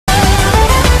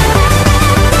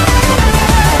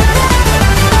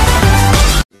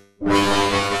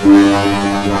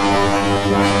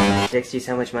$60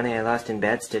 how much money I lost in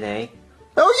bets today.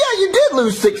 Oh yeah, you did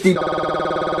lose $60.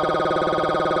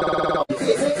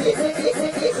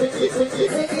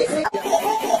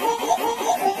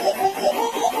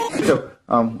 So,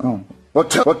 I'm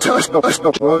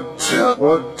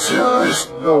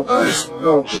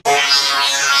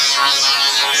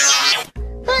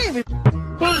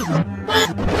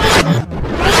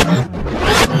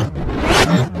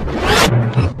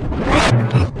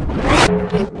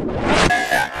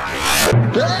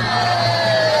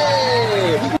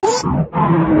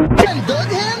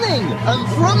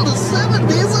from the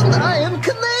 70s and I am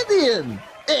Canadian.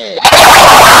 Hey.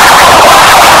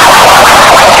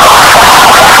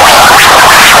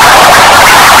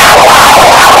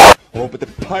 Oh, but the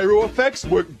pyro effects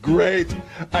were great.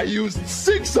 I used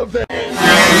 6 of them.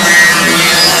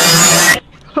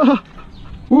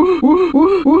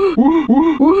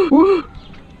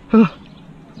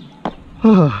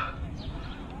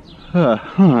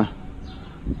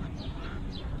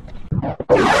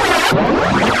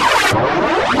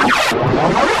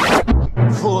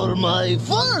 For my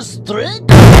first trick...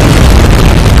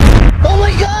 Oh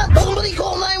my god! Somebody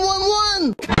call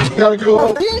 911! Gotta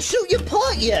go. Didn't shoot your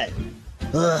pot yet!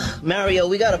 Mario,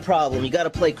 we got a problem. You gotta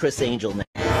play Chris Angel now.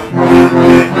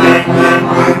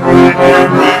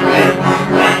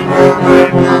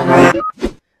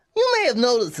 You may have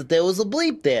noticed that there was a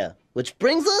bleep there, which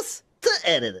brings us to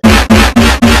editing.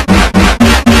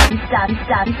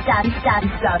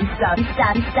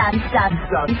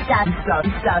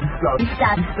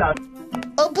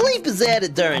 A bleep is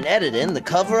added during editing to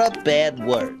cover up bad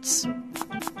words.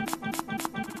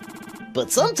 But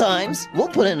sometimes we'll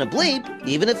put in a bleep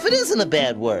even if it isn't a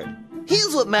bad word.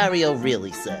 Here's what Mario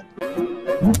really said.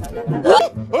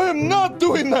 What? I am not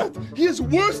doing that! He is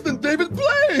worse than David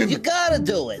Blaine! You gotta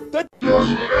do it.